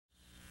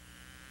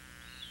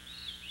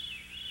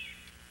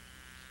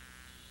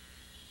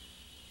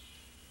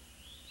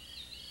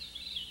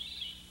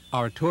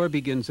Our tour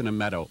begins in a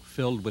meadow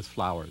filled with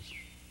flowers.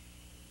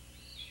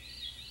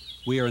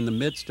 We are in the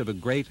midst of a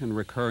great and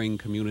recurring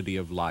community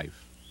of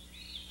life,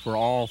 for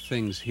all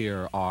things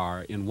here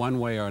are, in one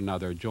way or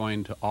another,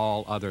 joined to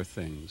all other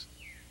things,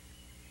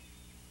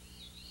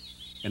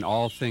 and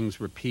all things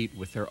repeat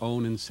with their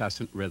own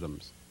incessant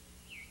rhythms.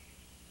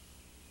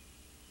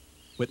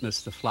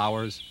 Witness the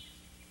flowers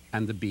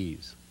and the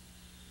bees.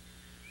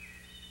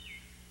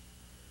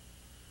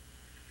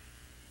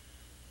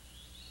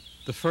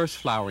 The first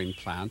flowering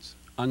plants,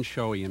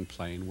 unshowy and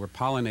plain, were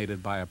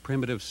pollinated by a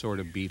primitive sort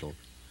of beetle,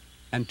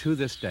 and to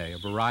this day a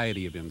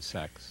variety of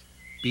insects,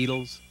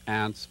 beetles,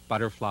 ants,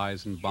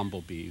 butterflies, and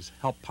bumblebees,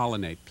 help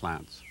pollinate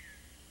plants.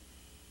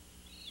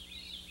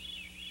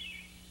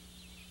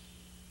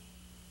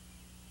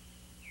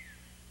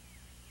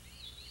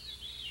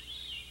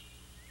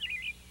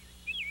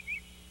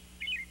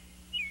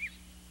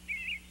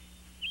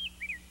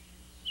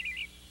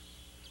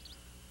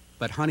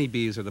 But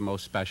honeybees are the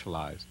most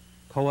specialized,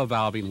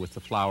 co-evolving with the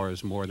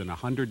flowers more than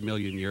 100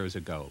 million years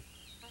ago.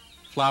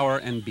 Flower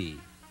and bee,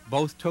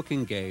 both took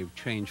and gave,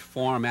 changed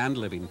form and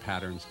living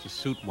patterns to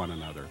suit one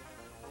another.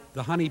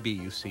 The honeybee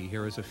you see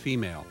here is a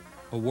female,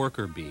 a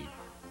worker bee,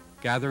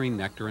 gathering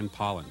nectar and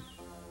pollen.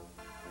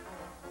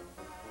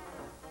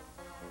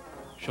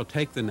 She'll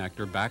take the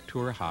nectar back to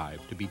her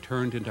hive to be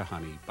turned into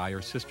honey by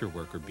her sister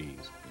worker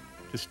bees,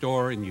 to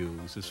store and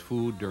use as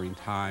food during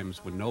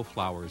times when no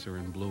flowers are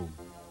in bloom.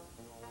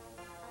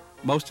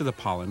 Most of the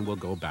pollen will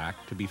go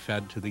back to be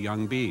fed to the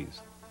young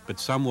bees,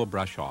 but some will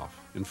brush off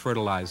and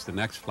fertilize the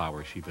next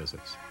flower she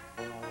visits.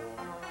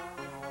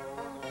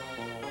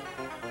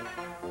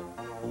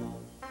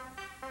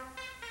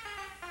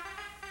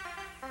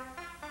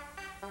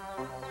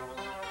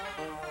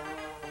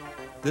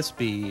 This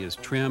bee is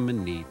trim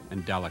and neat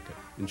and delicate,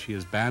 and she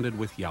is banded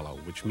with yellow,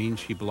 which means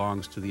she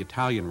belongs to the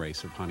Italian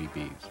race of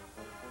honeybees.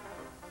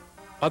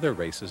 Other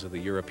races of the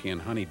European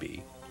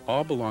honeybee,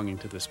 all belonging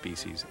to the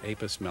species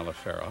Apis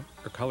mellifera,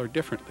 are colored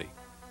differently.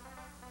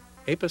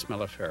 Apis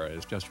mellifera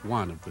is just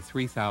one of the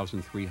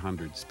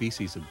 3,300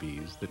 species of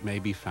bees that may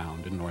be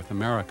found in North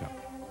America.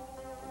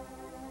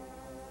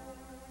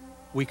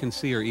 We can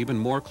see her even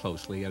more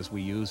closely as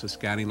we use a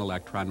scanning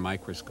electron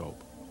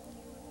microscope.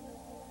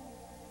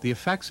 The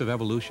effects of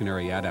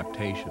evolutionary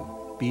adaptation,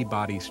 bee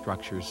body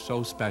structures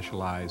so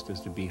specialized as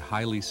to be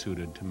highly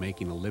suited to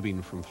making a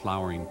living from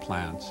flowering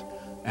plants,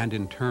 and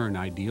in turn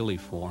ideally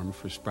formed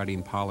for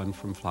spreading pollen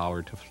from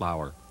flower to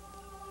flower.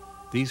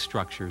 These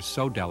structures,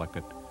 so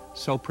delicate,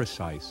 so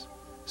precise,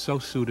 so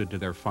suited to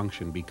their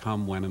function,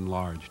 become, when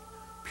enlarged,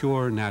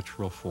 pure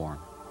natural form,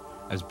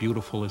 as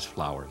beautiful as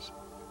flowers.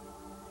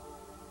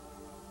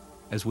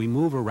 As we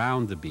move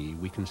around the bee,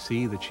 we can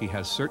see that she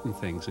has certain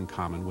things in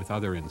common with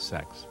other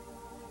insects.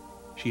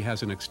 She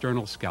has an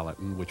external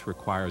skeleton which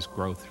requires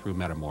growth through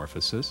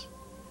metamorphosis.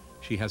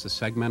 She has a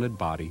segmented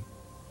body,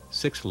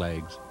 6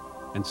 legs,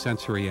 and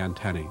sensory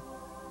antennae.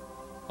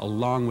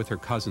 Along with her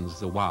cousins,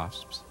 the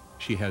wasps,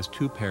 she has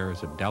 2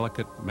 pairs of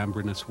delicate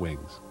membranous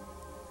wings.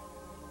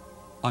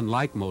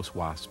 Unlike most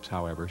wasps,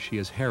 however, she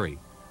is hairy,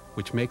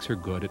 which makes her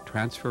good at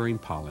transferring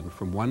pollen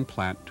from one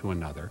plant to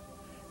another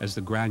as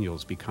the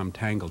granules become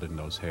tangled in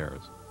those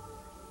hairs.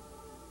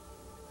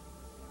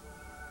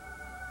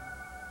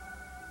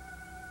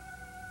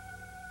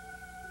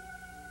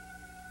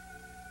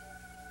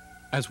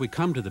 As we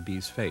come to the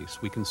bee's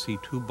face, we can see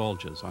 2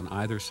 bulges on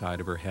either side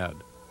of her head.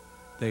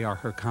 They are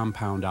her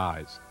compound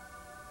eyes.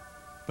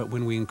 But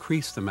when we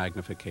increase the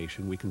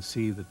magnification, we can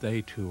see that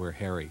they too are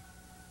hairy.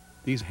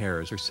 These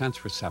hairs are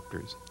sense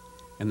receptors,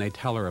 and they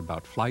tell her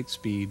about flight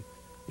speed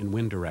and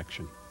wind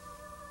direction.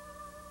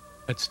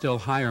 At still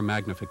higher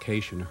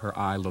magnification, her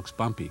eye looks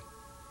bumpy.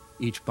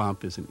 Each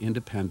bump is an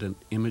independent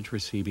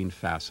image-receiving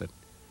facet,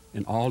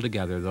 and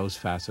altogether those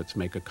facets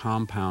make a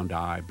compound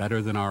eye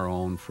better than our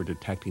own for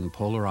detecting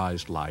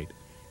polarized light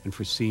and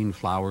for seeing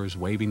flowers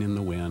waving in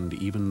the wind,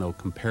 even though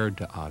compared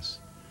to us,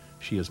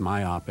 she is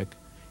myopic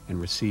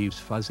and receives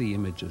fuzzy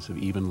images of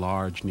even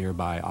large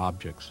nearby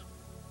objects.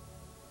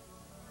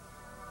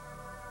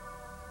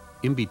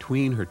 In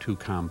between her 2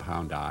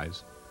 compound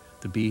eyes,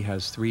 the bee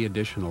has 3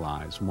 additional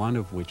eyes, one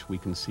of which we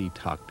can see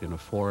tucked in a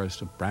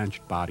forest of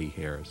branched body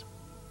hairs.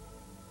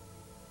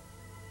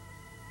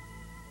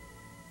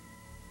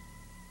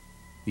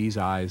 These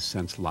eyes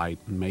sense light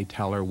and may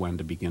tell her when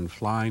to begin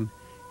flying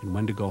and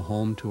when to go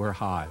home to her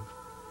hive.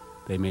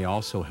 They may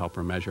also help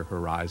her measure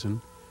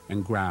horizon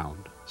and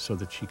ground so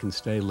that she can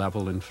stay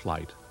level in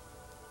flight.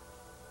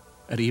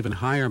 At even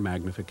higher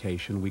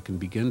magnification, we can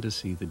begin to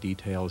see the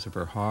details of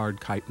her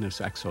hard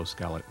chitinous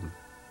exoskeleton.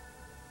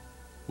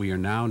 We are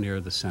now near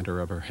the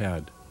center of her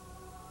head.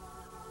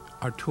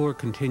 Our tour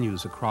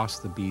continues across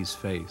the bee's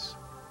face.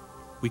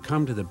 We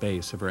come to the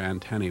base of her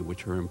antennae,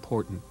 which are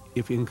important,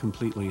 if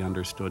incompletely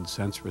understood,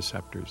 sense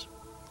receptors.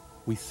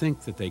 We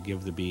think that they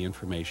give the bee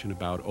information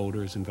about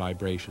odors and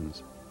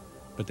vibrations,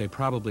 but they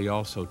probably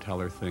also tell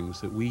her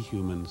things that we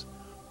humans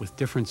with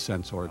different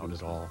sense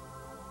organs at all.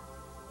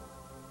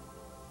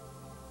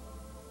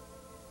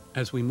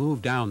 As we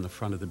move down the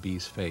front of the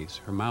bee's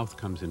face, her mouth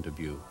comes into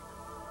view.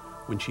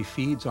 When she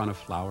feeds on a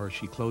flower,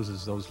 she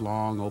closes those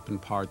long open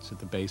parts at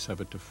the base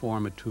of it to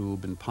form a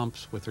tube and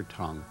pumps with her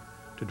tongue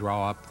to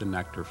draw up the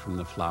nectar from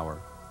the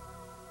flower.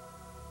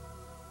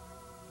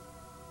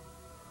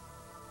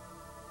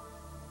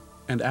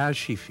 And as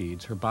she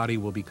feeds, her body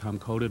will become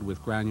coated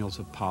with granules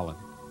of pollen.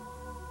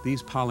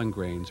 These pollen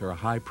grains are a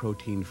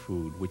high-protein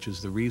food, which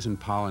is the reason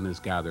pollen is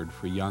gathered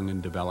for young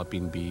and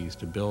developing bees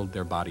to build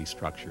their body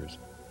structures.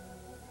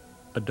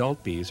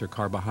 Adult bees are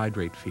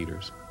carbohydrate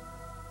feeders.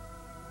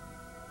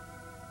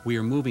 We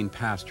are moving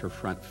past her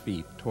front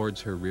feet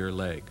towards her rear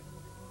leg.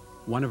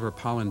 One of her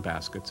pollen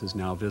baskets is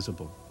now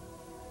visible.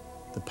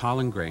 The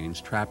pollen grains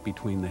trapped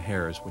between the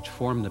hairs which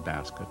form the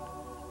basket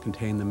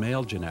contain the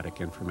male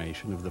genetic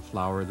information of the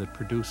flower that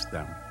produced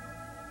them.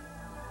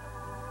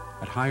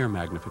 At higher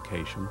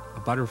magnification, a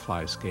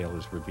butterfly scale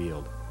is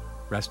revealed,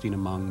 resting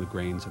among the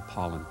grains of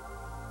pollen.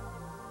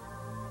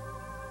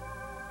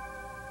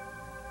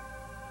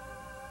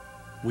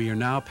 We are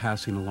now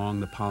passing along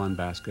the pollen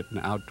basket and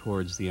out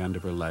towards the end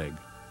of her leg.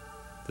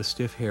 The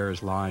stiff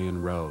hairs lie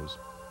in rows.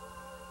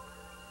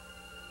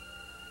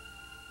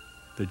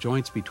 The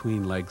joints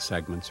between leg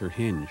segments are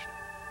hinged,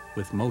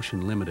 with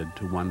motion limited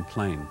to one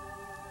plane.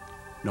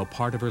 No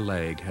part of her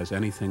leg has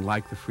anything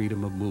like the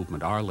freedom of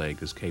movement our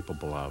leg is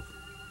capable of.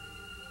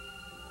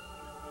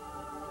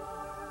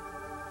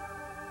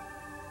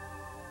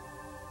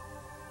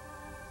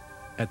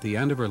 At the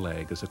end of her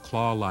leg is a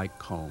claw-like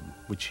comb,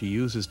 which she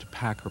uses to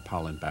pack her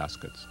pollen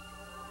baskets.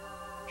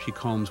 She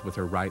combs with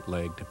her right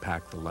leg to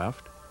pack the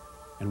left,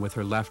 and with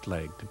her left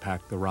leg to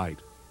pack the right.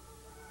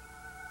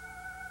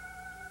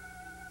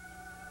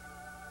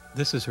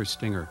 This is her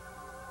stinger.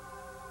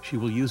 She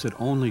will use it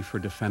only for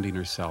defending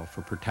herself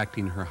or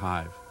protecting her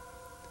hive.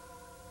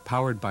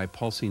 Powered by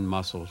pulsing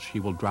muscles, she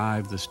will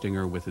drive the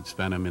stinger with its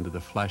venom into the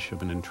flesh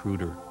of an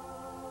intruder.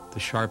 The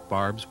sharp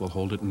barbs will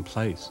hold it in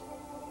place.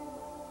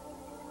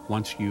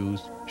 Once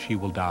used, she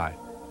will die.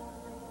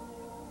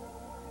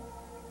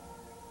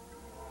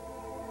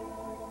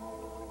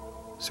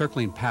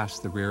 Circling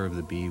past the rear of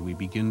the bee, we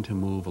begin to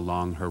move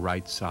along her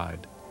right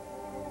side,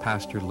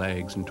 past her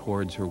legs and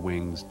towards her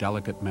wings,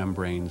 delicate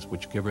membranes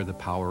which give her the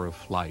power of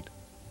flight.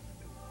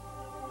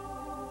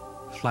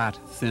 Flat,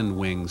 thin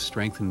wings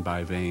strengthened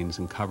by veins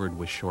and covered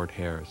with short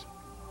hairs.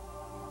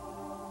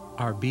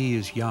 Our bee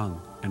is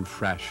young and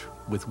fresh,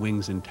 with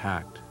wings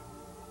intact,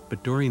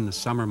 but during the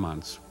summer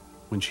months,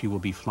 when she will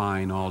be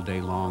flying all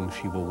day long,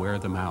 she will wear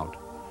them out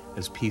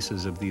as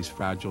pieces of these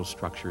fragile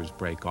structures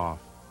break off.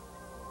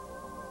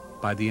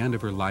 By the end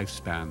of her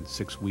lifespan,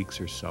 6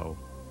 weeks or so,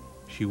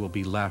 she will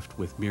be left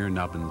with mere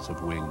nubbins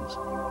of wings.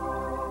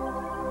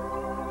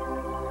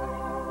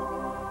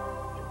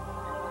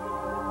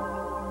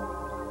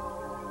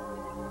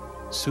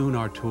 Soon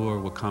our tour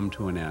will come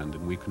to an end,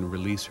 and we can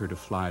release her to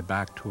fly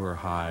back to her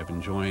hive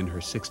and join her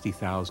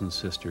 60,000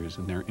 sisters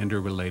in their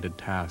interrelated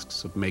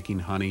tasks of making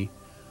honey,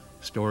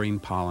 storing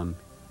pollen,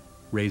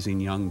 raising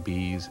young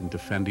bees, and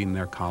defending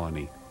their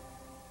colony.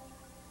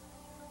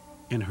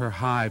 In her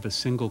hive, a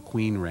single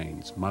queen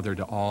reigns, mother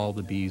to all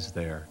the bees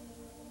there.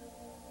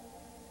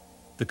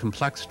 The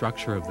complex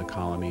structure of the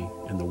colony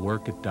and the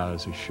work it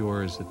does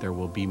assures that there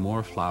will be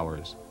more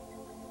flowers,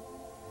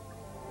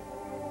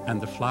 and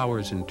the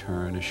flowers in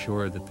turn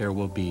assure that there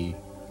will be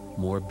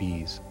more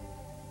bees.